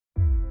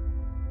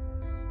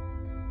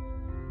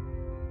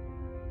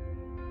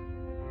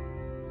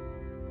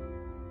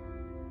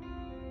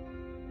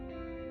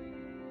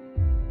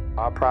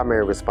Our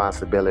primary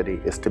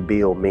responsibility is to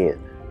build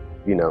men,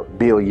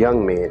 build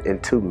young men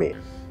into men.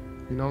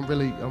 I'm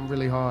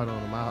really hard on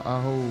them.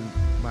 I hold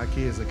my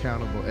kids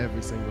accountable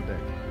every single day.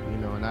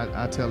 And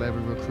I tell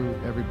every recruit,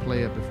 every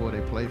player before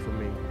they play for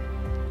me,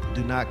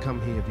 do not come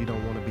here if you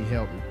don't want to be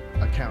held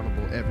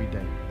accountable every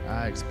day.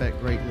 I expect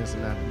greatness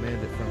and I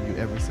demand it from you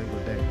every single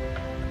day.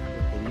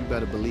 And you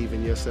better believe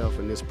in yourself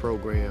in this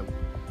program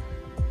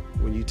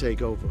when you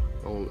take over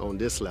on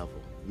this level,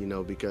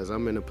 because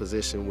I'm in a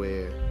position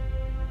where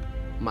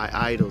my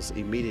idols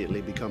immediately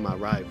become my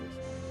rivals.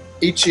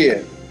 Each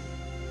year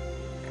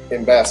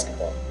in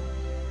basketball,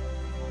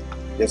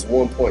 there's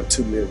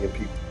 1.2 million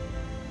people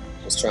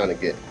that's trying to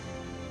get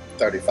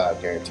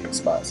 35 guaranteed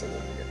spots in the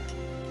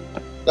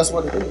league. That's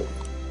what it is.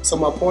 So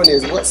my point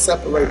is, what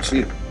separates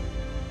you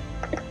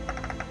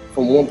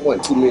from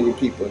 1.2 million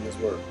people in this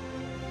world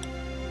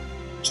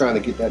trying to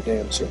get that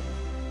damn chip?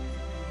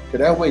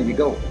 Because that way you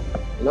go.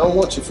 And I don't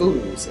want you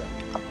fooling yourself.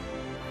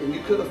 And you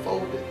could have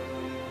folded,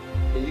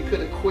 and you could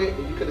have quit,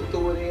 and you could have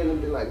threw it in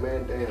and been like,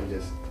 man, damn,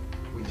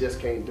 we just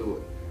can't do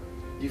it.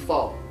 You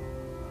fought.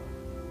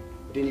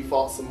 Then you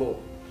fought some more.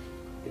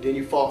 And then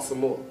you fought some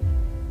more.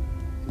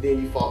 And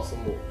then you fought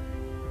some more.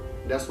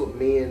 That's what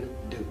men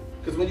do.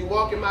 Because when you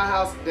walk in my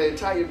house, the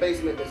entire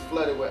basement is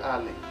flooded with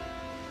Ali.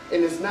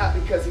 And it's not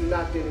because he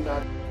knocked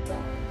anybody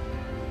out.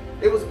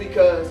 It was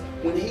because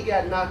when he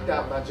got knocked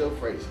out by Joe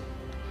Frazier,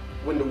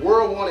 when the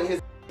world wanted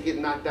his to get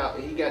knocked out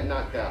and he got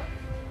knocked out,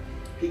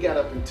 he got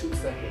up in 2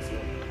 seconds,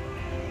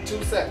 man.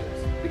 2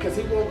 seconds. Because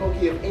he wasn't going to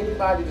give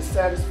anybody the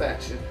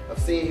satisfaction of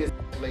seeing his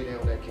lay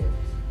down that canvas.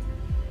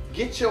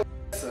 Get your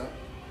ass up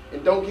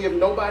and don't give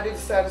nobody the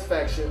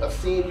satisfaction of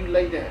seeing you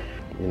lay down.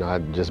 I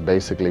just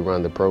basically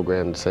run the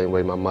program the same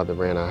way my mother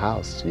ran her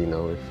house.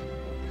 If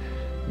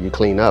you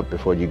clean up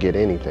before you get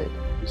anything.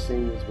 You've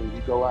seen this when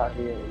you go out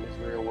here in this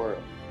real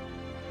world.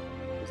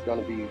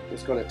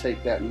 It's gonna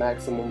take that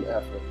maximum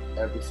effort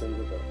every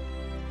single day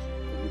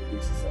for you to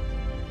be successful.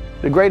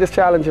 The greatest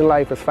challenge in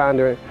life is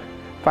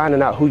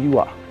finding out who you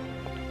are.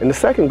 And the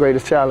second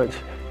greatest challenge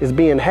is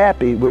being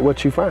happy with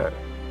what you find.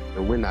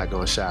 And we're not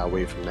going to shy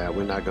away from that.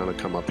 We're not going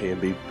to come up here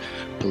and be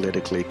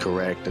politically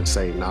correct and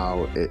say,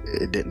 no,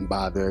 it didn't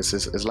bother us.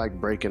 It's like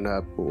breaking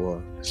up,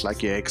 or it's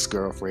like your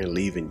ex-girlfriend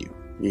leaving you,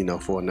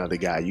 for another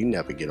guy. You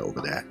never get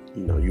over that.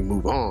 You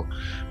move on,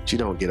 but you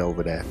don't get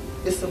over that.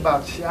 It's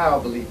about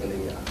y'all believing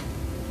in y'all.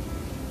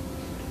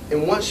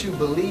 And once you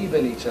believe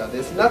in each other,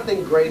 there's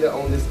nothing greater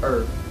on this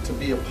earth to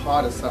be a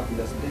part of something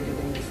that's bigger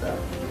than yourself.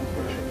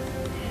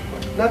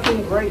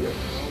 Nothing greater.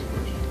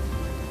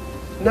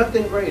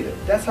 Nothing greater.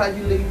 That's how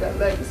you leave that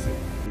legacy.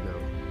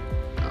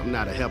 I'm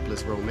not a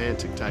helpless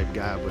romantic type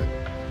guy, but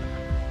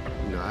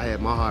I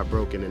had my heart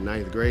broken in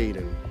 9th grade,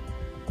 and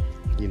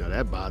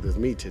that bothers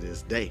me to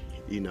this day.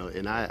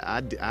 And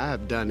I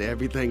have done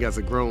everything as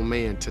a grown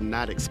man to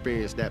not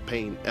experience that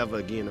pain ever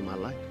again in my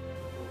life.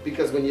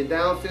 Because when you're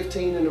down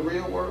 15 in the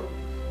real world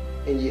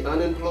and you're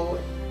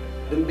unemployed,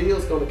 them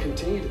bills gonna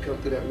continue to come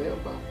through that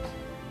mailbox.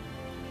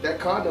 That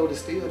car note is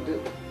still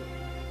due.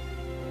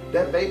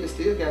 That baby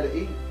still gotta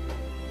eat.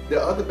 The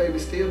other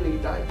babies still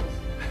need diapers.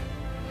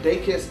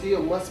 Daycare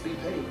still must be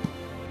paid.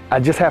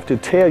 I just have to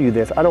tell you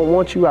this. I don't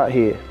want you out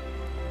here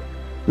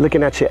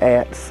looking at your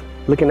ads,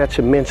 looking at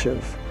your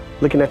mentions,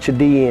 looking at your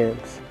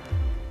DMs,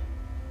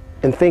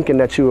 and thinking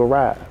that you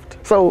arrived.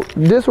 So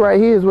this right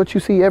here is what you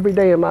see every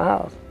day in my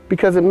house,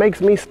 because it makes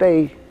me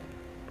stay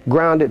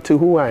grounded to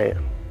who I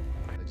am.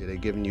 They're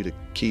giving you the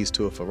keys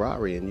to a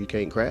Ferrari and you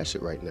can't crash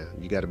it right now.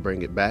 You got to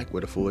bring it back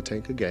with a full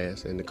tank of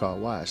gas and the car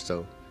washed.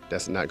 So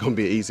that's not going to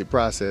be an easy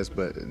process,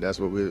 but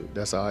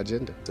that's our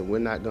agenda. So we're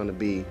not going to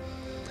be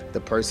the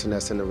person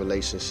that's in a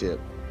relationship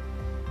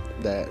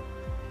that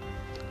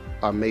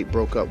our mate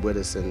broke up with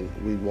us and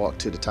we walked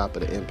to the top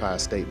of the Empire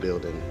State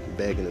Building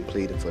begging and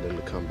pleading for them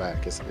to come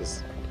back.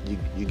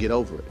 You get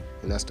over it.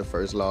 And that's the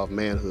first law of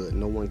manhood.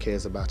 No one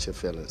cares about your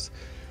feelings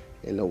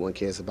and no one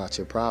cares about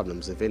your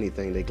problems. If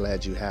anything, they're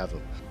glad you have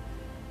them.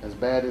 As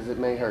bad as it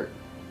may hurt,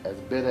 as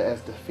bitter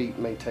as defeat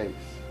may taste,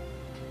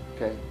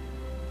 okay?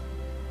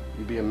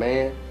 You be a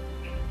man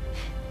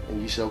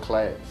and you show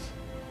class.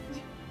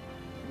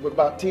 With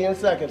about 10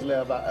 seconds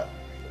left,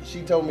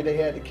 she told me they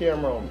had the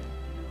camera on me.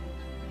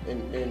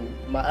 And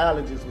my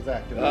allergies was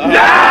acting up.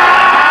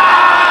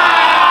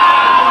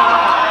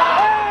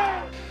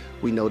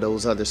 We know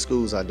those other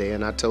schools out there,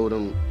 and I told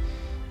them,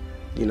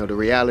 the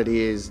reality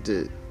is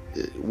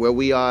where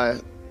we are,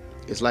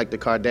 it's like the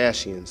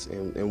Kardashians,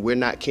 and we're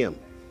not Kim,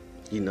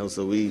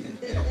 so we're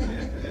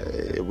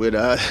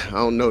I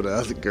don't know the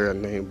other girl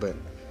name, but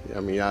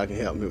y'all can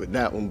help me with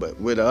that one, but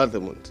we're the other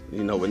ones,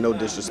 with no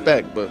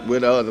disrespect, but we're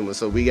the other ones,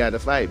 so we got to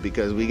fight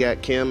because we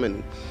got Kim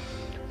and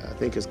I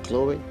think it's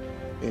Chloe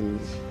and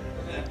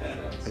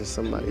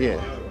somebody, yeah.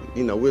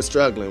 We're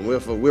struggling.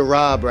 We're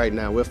robbed right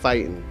now. We're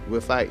fighting. We're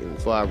fighting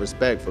for our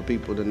respect, for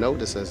people to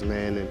notice us,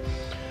 man. And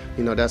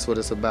that's what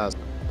it's about.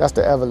 That's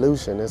the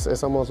evolution.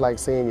 It's almost like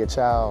seeing your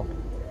child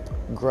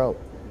grow.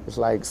 It's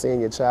like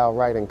seeing your child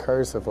write in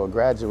cursive or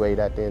graduate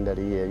at the end of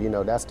the year.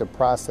 That's the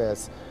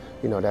process.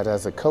 That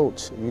as a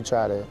coach, you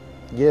try to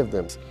Give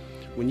them.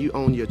 When you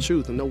own your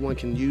truth, and no one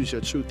can use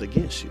your truth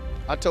against you.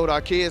 I told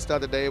our kids the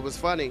other day, it was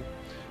funny.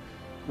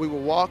 We were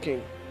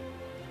walking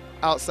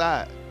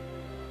outside,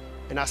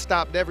 and I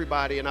stopped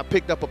everybody, and I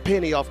picked up a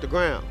penny off the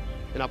ground,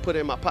 and I put it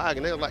in my pocket.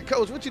 And they were like,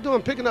 "Coach, what you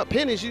doing picking up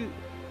pennies?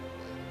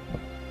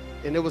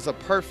 And it was a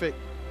perfect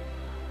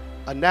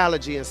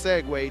analogy and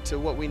segue to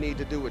what we need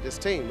to do with this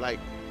team. Like,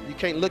 you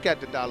can't look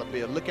at the dollar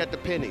bill, look at the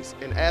pennies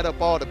and add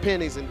up all the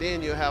pennies, and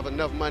then you'll have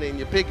enough money in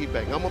your piggy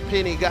bank. I'm a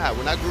penny guy.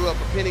 When I grew up,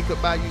 a penny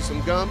could buy you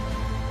some gum,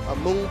 a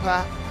moon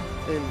pie,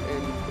 and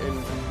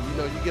you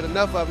know, you get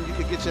enough of them, you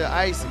could get your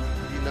icy,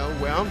 you know,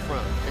 where I'm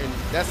from. And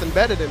that's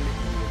embedded in me.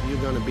 If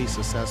you're gonna be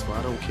successful,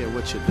 I don't care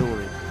what you're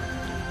doing,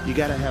 you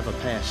gotta have a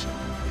passion.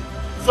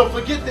 So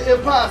forget the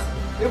impossible.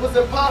 It was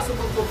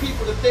impossible for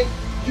people to think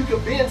you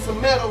could bend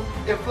some metal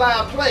and fly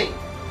a plane.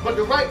 But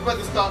the Wright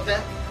brothers thought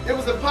that. It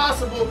was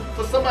impossible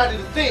for somebody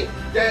to think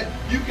that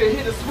you could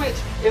hit a switch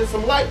and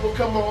some light will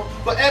come on,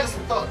 but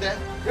Edison thought that.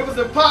 It was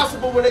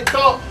impossible when they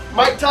thought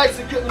Mike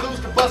Tyson couldn't lose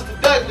to Buster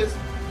Douglas,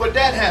 but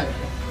that happened.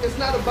 It's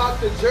not about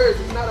the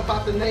jersey, it's not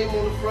about the name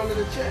on the front of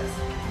the chest.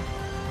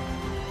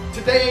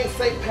 Today ain't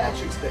St.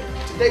 Patrick's Day.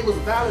 Today was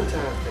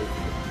Valentine's Day.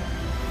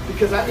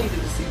 Because I needed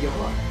to see your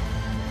heart.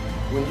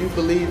 When you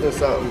believe in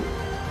something,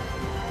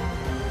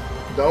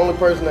 the only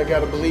person that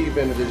gotta believe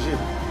in it is you.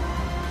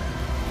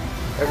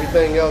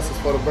 Everything else is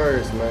for the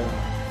birds, man.